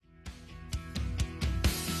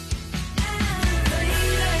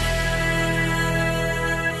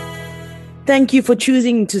Thank you for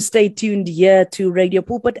choosing to stay tuned here to Radio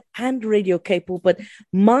Pulpit and Radio K Pulpit.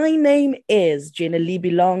 My name is Jenna Lee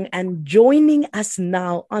Belong, and joining us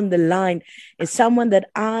now on the line is someone that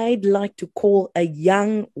I'd like to call a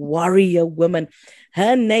young warrior woman.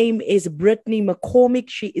 Her name is Brittany McCormick.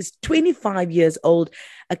 She is 25 years old,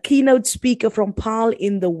 a keynote speaker from Paarl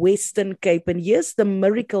in the Western Cape. And here's the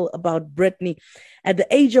miracle about Brittany. At the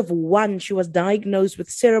age of 1, she was diagnosed with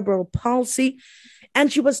cerebral palsy. And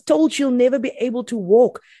she was told she'll never be able to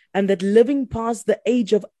walk and that living past the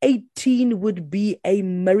age of 18 would be a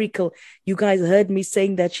miracle. You guys heard me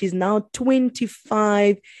saying that she's now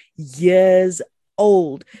 25 years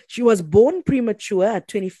old. She was born premature at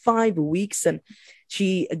 25 weeks, and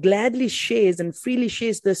she gladly shares and freely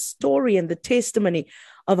shares the story and the testimony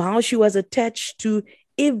of how she was attached to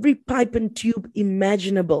every pipe and tube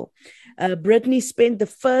imaginable. Brittany spent the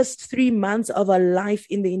first 3 months of her life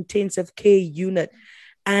in the intensive care unit.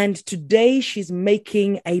 And today she's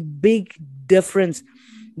making a big difference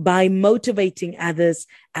by motivating others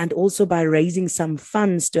and also by raising some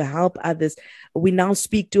funds to help others. We now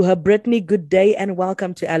speak to her. Brittany, good day and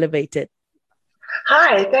welcome to Elevated.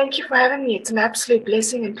 Hi, thank you for having me. It's an absolute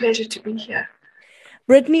blessing and pleasure to be here.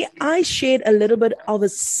 Brittany, I shared a little bit of a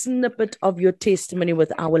snippet of your testimony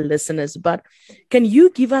with our listeners, but can you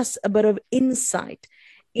give us a bit of insight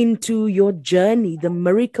into your journey, the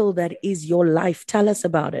miracle that is your life? Tell us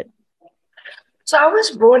about it. So I was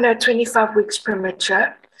born at 25 weeks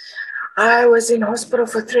premature. I was in hospital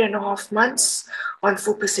for 3.5 months on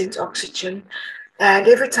 4% oxygen. And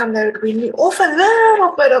every time they would wean me off a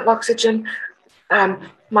little bit of oxygen, my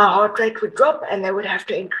heart rate would drop and they would have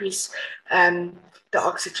to increase the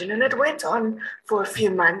oxygen. And it went on for a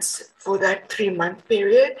few months, for that 3-month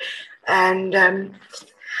period. And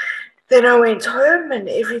then I went home and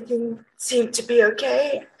everything seemed to be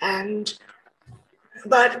okay.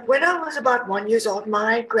 But when I was about 1 year old,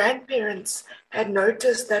 my grandparents had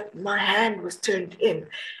noticed that my hand was turned in.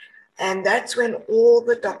 And that's when all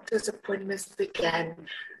the doctor's appointments began.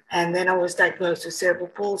 And then I was diagnosed with cerebral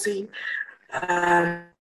palsy.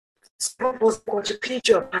 Cerebral palsy,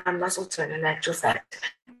 quadriplegia, muscle tone in actual fact.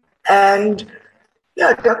 And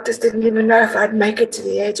doctors didn't even know if I'd make it to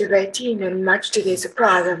the age of 18, and much to their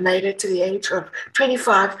surprise, I've made it to the age of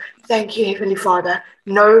 25. Thank you, Heavenly Father.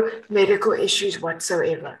 No medical issues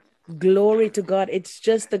whatsoever. Glory to God. It's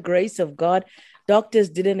just the grace of God. Doctors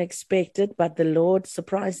didn't expect it, but the Lord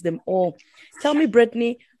surprised them all. Tell me,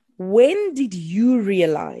 Brittany, when did you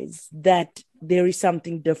realize that there is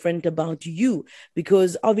something different about you?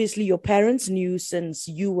 Because obviously your parents knew since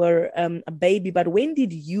you were a baby, but when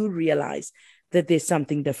did you realize that there's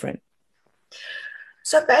something different?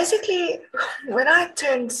 So basically, when I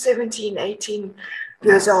turned 17, 18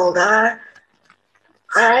 years old, I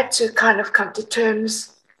had to kind of come to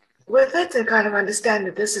terms with it and kind of understand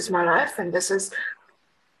that this is my life and this is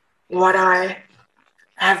what I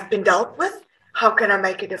have been dealt with. How can I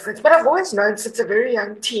make a difference? But I've always known since a very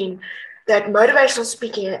young teen that motivational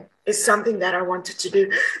speaking is something that I wanted to do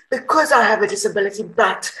because I have a disability.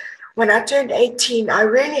 But when I turned 18, I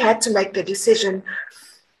really had to make the decision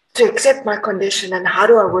to accept my condition and how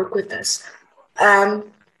do I work with this. I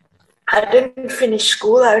didn't finish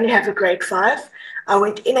school. I only have a grade 5. I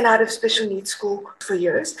went in and out of special needs school for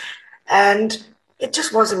years and it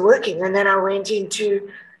just wasn't working. And then I went into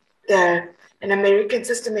an American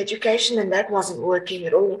system education and that wasn't working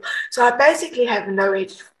at all. So I basically have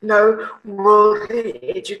no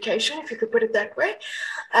worldly education, if you could put it that way.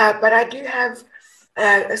 But I do have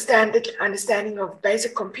a standard understanding of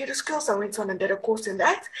basic computer skills. I went on and did a course in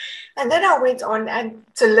that. And then I went on and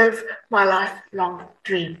to live my lifelong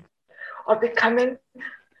dream of becoming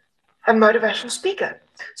a motivational speaker.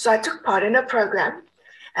 So I took part in a program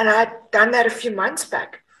and I'd done that a few months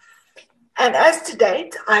back. And as to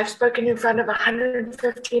date, I've spoken in front of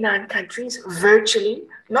 159 countries virtually,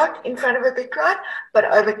 not in front of a big crowd, but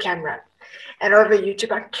over camera and over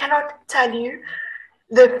YouTube. I cannot tell you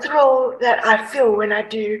the thrill that I feel when I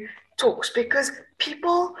do talks because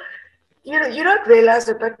people, you don't realize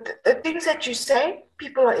it, but the things that you say,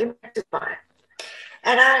 people are impacted by.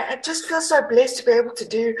 And I just feel so blessed to be able to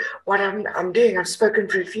do what I'm doing. I've spoken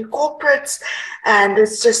to a few corporates, and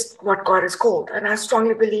it's just what God has called. And I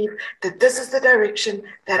strongly believe that this is the direction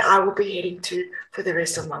that I will be heading to for the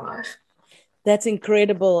rest of my life. That's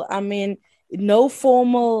incredible. I mean, no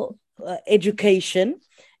formal education.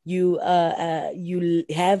 You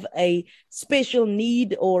have a special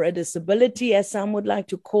need or a disability, as some would like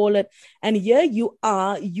to call it. And here you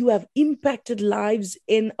have impacted lives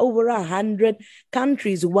in over 100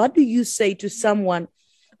 countries. What do you say to someone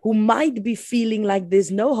who might be feeling like there's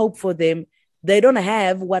no hope for them they don't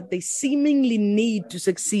have what they seemingly need to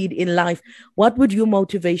succeed in life, what would your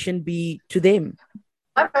motivation be to them?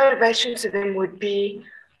 My motivation to them would be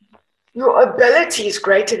your ability is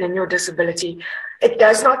greater than your disability. It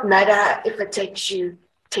does not matter if it takes you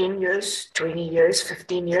 10 years, 20 years,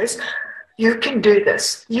 15 years. You can do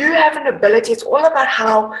this. You have an ability. It's all about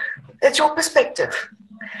how, it's your perspective.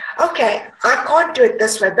 Okay, I can't do it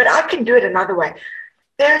this way, but I can do it another way.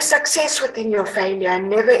 There is success within your failure, and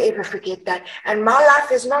never ever forget that. And my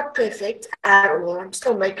life is not perfect at all. I'm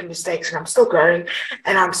still making mistakes, and I'm still growing,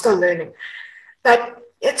 and I'm still learning. But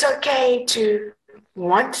it's okay to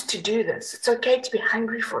want to do this. It's okay to be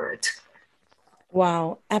hungry for it.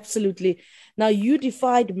 Wow, absolutely. Now, you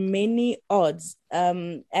defied many odds,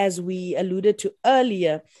 as we alluded to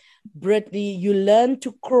earlier. Brittany, you learned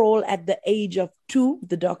to crawl at the age of 2.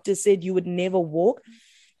 The doctor said you would never walk.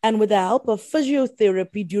 And with the help of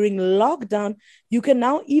physiotherapy during lockdown, you can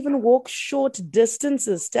now even walk short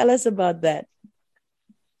distances. Tell us about that.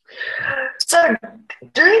 So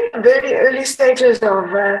during the very early stages of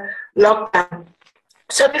lockdown,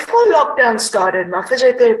 so before lockdown started, my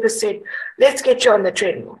physiotherapist said, let's get you on the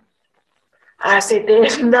treadmill. I said,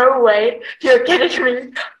 there's no way you're getting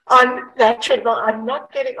me on that treadmill. I'm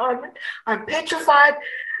not getting on it. I'm petrified.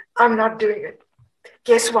 I'm not doing it.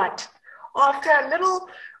 Guess what? After a little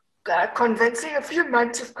convincing, a few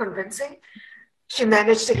months of convincing, she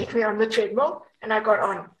managed to get me on the treadmill and I got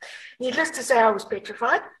on. Needless to say, I was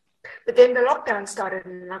petrified. But then the lockdown started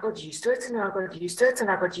and I got used to it and I got used to it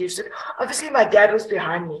and I got used to it. Obviously, my dad was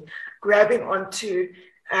behind me, grabbing onto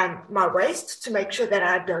my waist to make sure that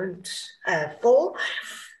I don't fall,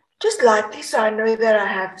 just lightly, so I know that I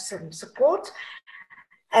have some support.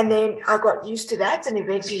 And then I got used to that and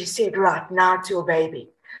eventually he said, right, now to your baby.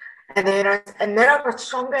 And then I got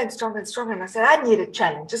stronger and stronger and stronger. And I said, I need a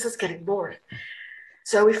challenge. This is getting boring.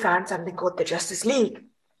 So we found something called the Justice League.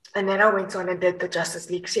 And then I went on and did the Justice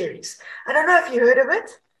League series. I don't know if you heard of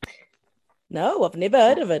it. No, I've never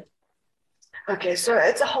heard of it. Okay, so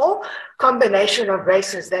it's a whole combination of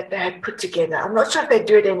races that they had put together. I'm not sure if they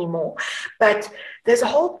do it anymore, but there's a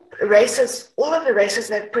whole races, all of the races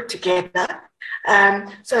they've put together.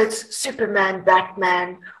 So it's Superman,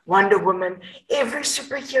 Batman, Wonder Woman, every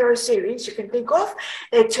superhero series you can think of,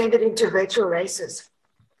 they turned it into virtual races.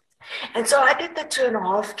 And so I did the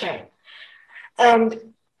 2.5K.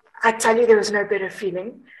 And I tell you, there was no better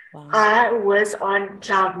feeling. Wow. I was on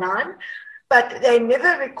cloud 9, but they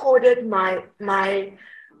never recorded my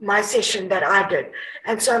session that I did.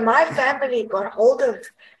 And so my family got hold of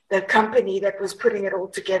the company that was putting it all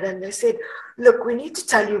together, and they said, look, we need to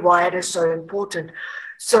tell you why it is so important.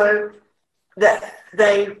 So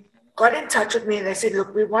they got in touch with me and they said,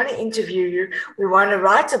 look, we want to interview you. We want to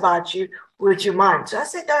write about you. Would you mind? So I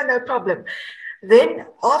said, no problem. Then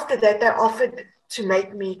after that, they offered to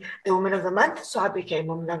make me the Woman of the Month. So I became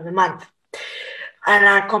Woman of the Month. And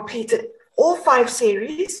I completed all 5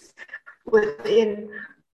 series within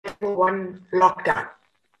one lockdown.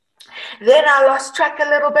 Then I lost track a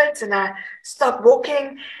little bit and I stopped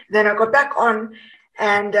walking. Then I got back on.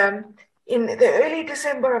 And in the early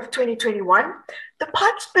December of 2021, the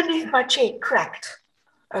pipes beneath my chair cracked.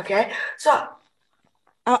 Okay. So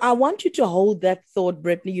I want you to hold that thought,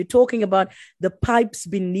 Brittany. You're talking about the pipes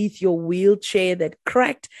beneath your wheelchair that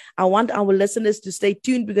cracked. I want our listeners to stay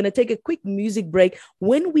tuned. We're going to take a quick music break.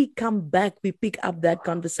 When we come back, we pick up that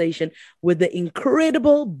conversation with the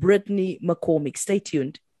incredible Brittany McCormick. Stay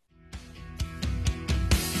tuned.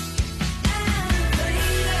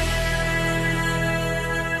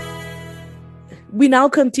 We now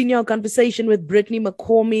continue our conversation with Brittany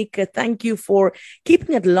McCormick. Thank you for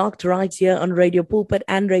keeping it locked right here on Radio Pulpit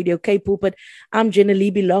and Radio K Pulpit. I'm Jenna Lee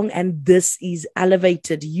Belong, and this is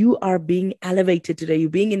Elevated. You are being elevated today. You're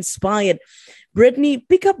being inspired. Brittany,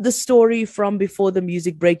 pick up the story from before the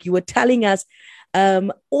music break. You were telling us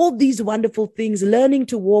all these wonderful things, learning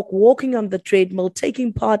to walk, walking on the treadmill,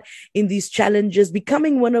 taking part in these challenges,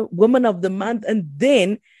 becoming Woman of the Month, and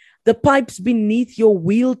then the pipes beneath your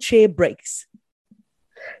wheelchair breaks.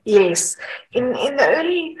 Yes. In the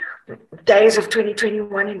early days of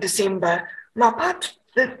 2021 in December, my pipes,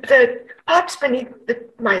 the pipes beneath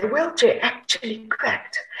my wheelchair actually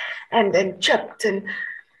cracked and chipped. And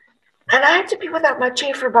I had to be without my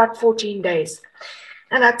chair for about 14 days.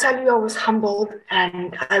 And I tell you, I was humbled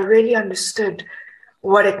and I really understood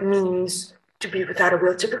what it means to be without a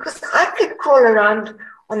wheelchair, because I could crawl around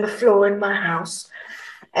on the floor in my house,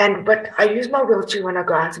 but I use my wheelchair when I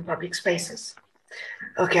go out in public spaces.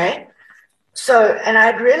 Okay, so, and I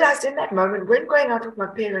had realized in that moment when going out with my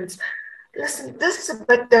parents, listen, this is a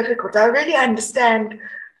bit difficult. I really understand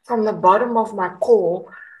from the bottom of my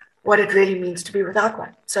core what it really means to be without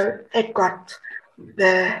one. So it got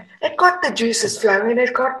the juices flowing,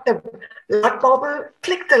 it got the light bulb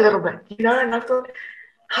clicked a little bit, and I thought,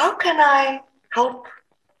 how can I help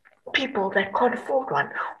people that can't afford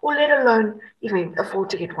one, or let alone even afford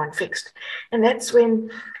to get one fixed? And that's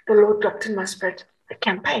when the Lord dropped in my spirit a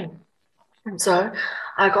campaign. And so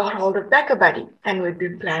I got hold of Back a Buddy, and we've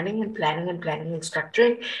been planning and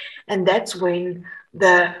structuring. And that's when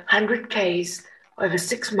the 100Ks over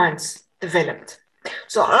 6 months developed.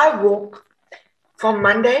 So I walk from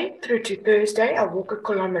Monday through to Thursday. I walk 1.5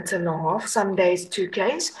 kilometers, some days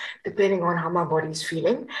 2Ks, depending on how my body's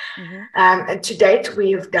feeling. Mm-hmm. And to date,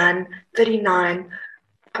 we have done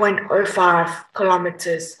 39.05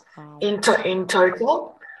 kilometers in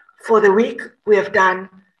total. For the week, we have done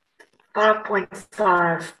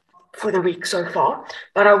 5.5 for the week so far,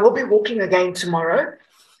 but I will be walking again tomorrow,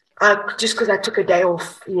 just because I took a day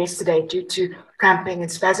off yesterday due to cramping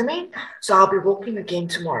and spasming. So I'll be walking again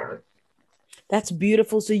tomorrow. That's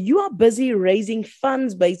beautiful. So you are busy raising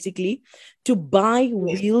funds basically to buy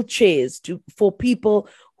wheelchairs for people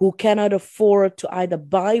who cannot afford to either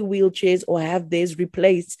buy wheelchairs or have theirs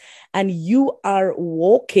replaced. And you are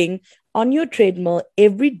walking on your treadmill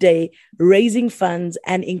every day, raising funds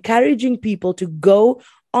and encouraging people to go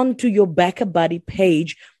onto your Back a Buddy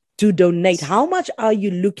page to donate. How much are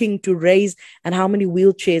you looking to raise, and how many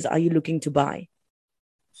wheelchairs are you looking to buy?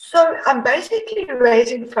 So I'm basically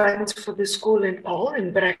raising funds for the school in Paul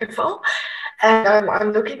in Brackenfell, and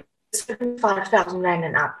I'm looking at 75,000 Rand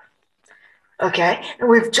and up. Okay, and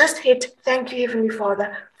we've just hit, thank you, Heavenly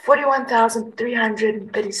Father,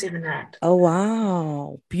 41,337 Rand. Oh,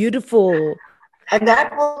 wow. Beautiful. And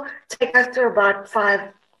that will take us to about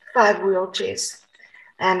five wheelchairs.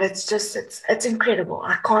 And it's incredible.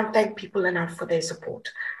 I can't thank people enough for their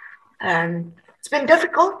support. It's been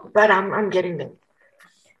difficult, but I'm getting there.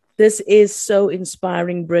 This is so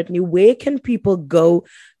inspiring, Brittany. Where can people go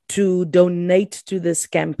to donate to this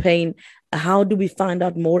campaign? How do we find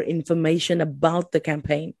out more information about the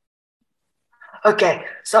campaign? Okay,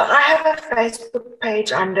 so I have a Facebook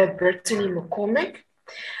page under Brittany McCormick,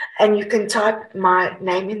 and you can type my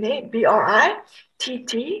name in there,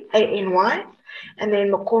 Brittany, and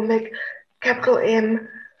then McCormick, capital M,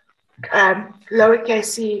 lowercase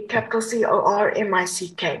c, capital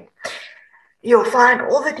CORMICK. You'll find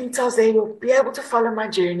all the details there. You'll be able to follow my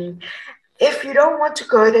journey. If you don't want to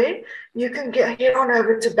go there, you can head on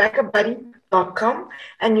over to backabuddy.com,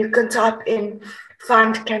 and you can type in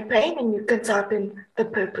Fund Campaign, and you can type in The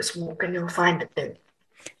Purpose Walk, and you'll find it there.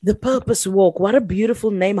 The Purpose Walk. What a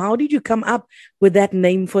beautiful name. How did you come up with that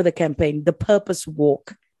name for the campaign, The Purpose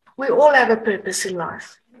Walk? We all have a purpose in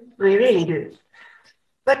life. We really do.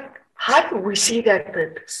 But how do we see that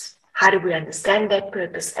purpose? How do we understand that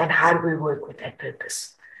purpose? And how do we work with that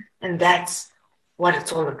purpose? And that's what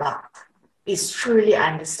it's all about. Is truly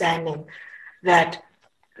understanding that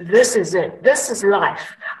this is it. This is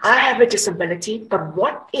life. I have a disability, but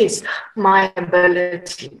what is my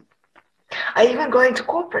ability? I even go into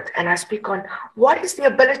corporate and I speak on what is the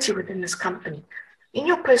ability within this company, in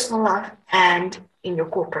your personal life and in your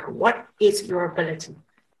corporate. What is your ability?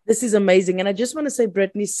 This is amazing. And I just want to say,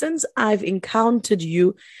 Brittany, since I've encountered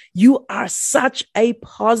you, you are such a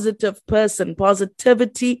positive person.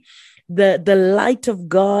 Positivity, the light of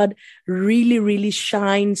God really, really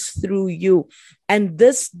shines through you. And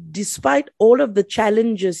this, despite all of the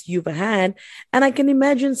challenges you've had, and I can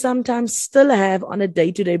imagine sometimes still have on a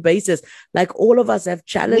day-to-day basis, like all of us have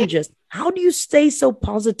challenges. Yeah. How do you stay so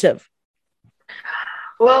positive?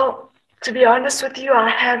 Well, to be honest with you,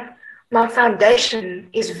 my foundation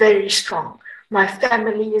is very strong. My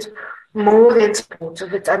family is more than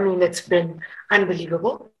supportive. It's been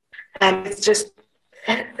unbelievable. And it's just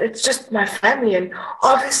my family, and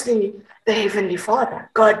obviously the Heavenly Father.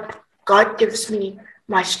 God gives me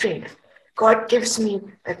my strength. God gives me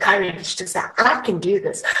the courage to say, I can do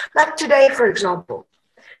this. Like today, for example,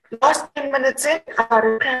 last 10 minutes in, I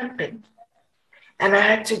started cramping. And I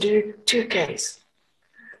had to do 2Ks.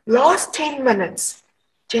 Last 10 minutes,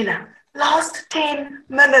 Jenna, last 10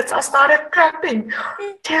 minutes, I started cramping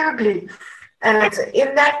terribly. And it's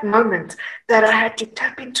in that moment that I had to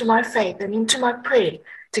tap into my faith and into my prayer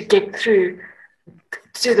to get through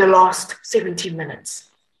to the last 17 minutes.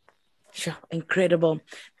 Sure, incredible.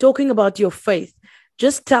 Talking about your faith,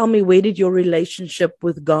 just tell me, where did your relationship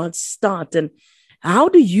with God start? And how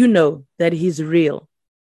do you know that He's real?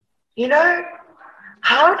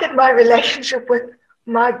 How did my relationship with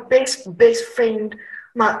my best friend,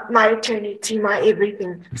 my eternity, my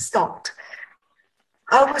everything start?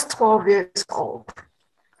 I was 12 years old.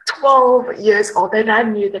 12 years old, and I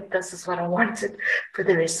knew that this is what I wanted for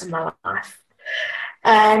the rest of my life.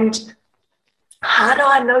 And how do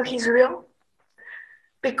I know he's real?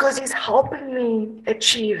 Because he's helping me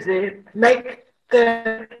make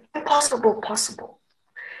the impossible possible.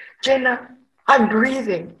 Jenna, I'm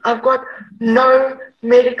breathing. I've got no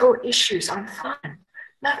medical issues. I'm fine.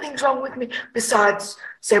 Nothing's wrong with me besides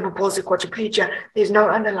cerebral palsy, quadriplegia. There's no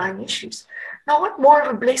underlying issues. Now, what more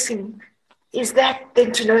of a blessing is that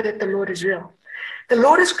than to know that the Lord is real? The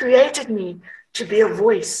Lord has created me to be a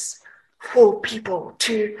voice for people,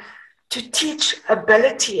 to teach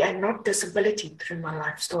ability and not disability through my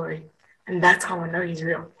life story. And that's how I know he's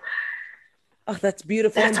real. Oh, that's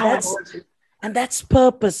beautiful. And that's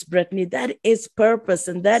purpose, Brittany. That is purpose.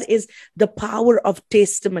 And that is the power of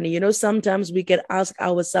testimony. You know, sometimes we can ask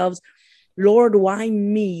ourselves, Lord, why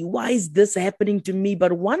me? Why is this happening to me?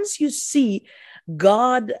 But once you see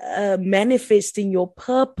God manifesting your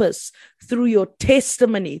purpose through your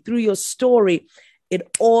testimony, through your story, it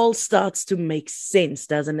all starts to make sense,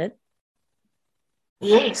 doesn't it?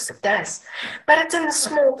 Yes, it does. But it's in the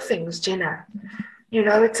small things, Jenna. You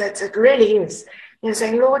know, it really is. You're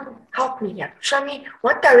saying, Lord, help me here. Show me,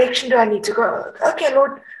 what direction do I need to go? Okay,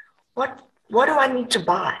 Lord, what do I need to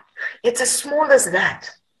buy? It's as small as that.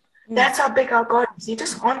 That's how big our God is. He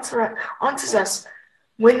just answers us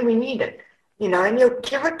when we need it, you know, and he'll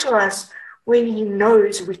give it to us when he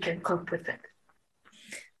knows we can cope with it.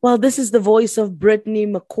 Well, this is the voice of Brittany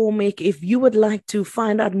McCormick. If you would like to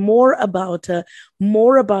find out more about her,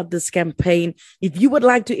 more about this campaign, if you would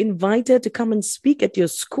like to invite her to come and speak at your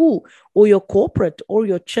school or your corporate or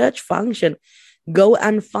your church function, go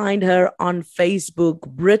and find her on Facebook,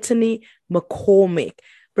 Brittany McCormick.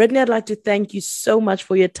 Brittany, I'd like to thank you so much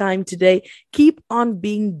for your time today. Keep on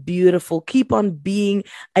being beautiful. Keep on being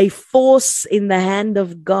a force in the hand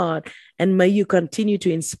of God. And may you continue to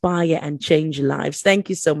inspire and change lives. Thank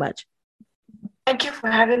you so much. Thank you for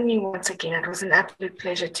having me once again. It was an absolute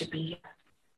pleasure to be here.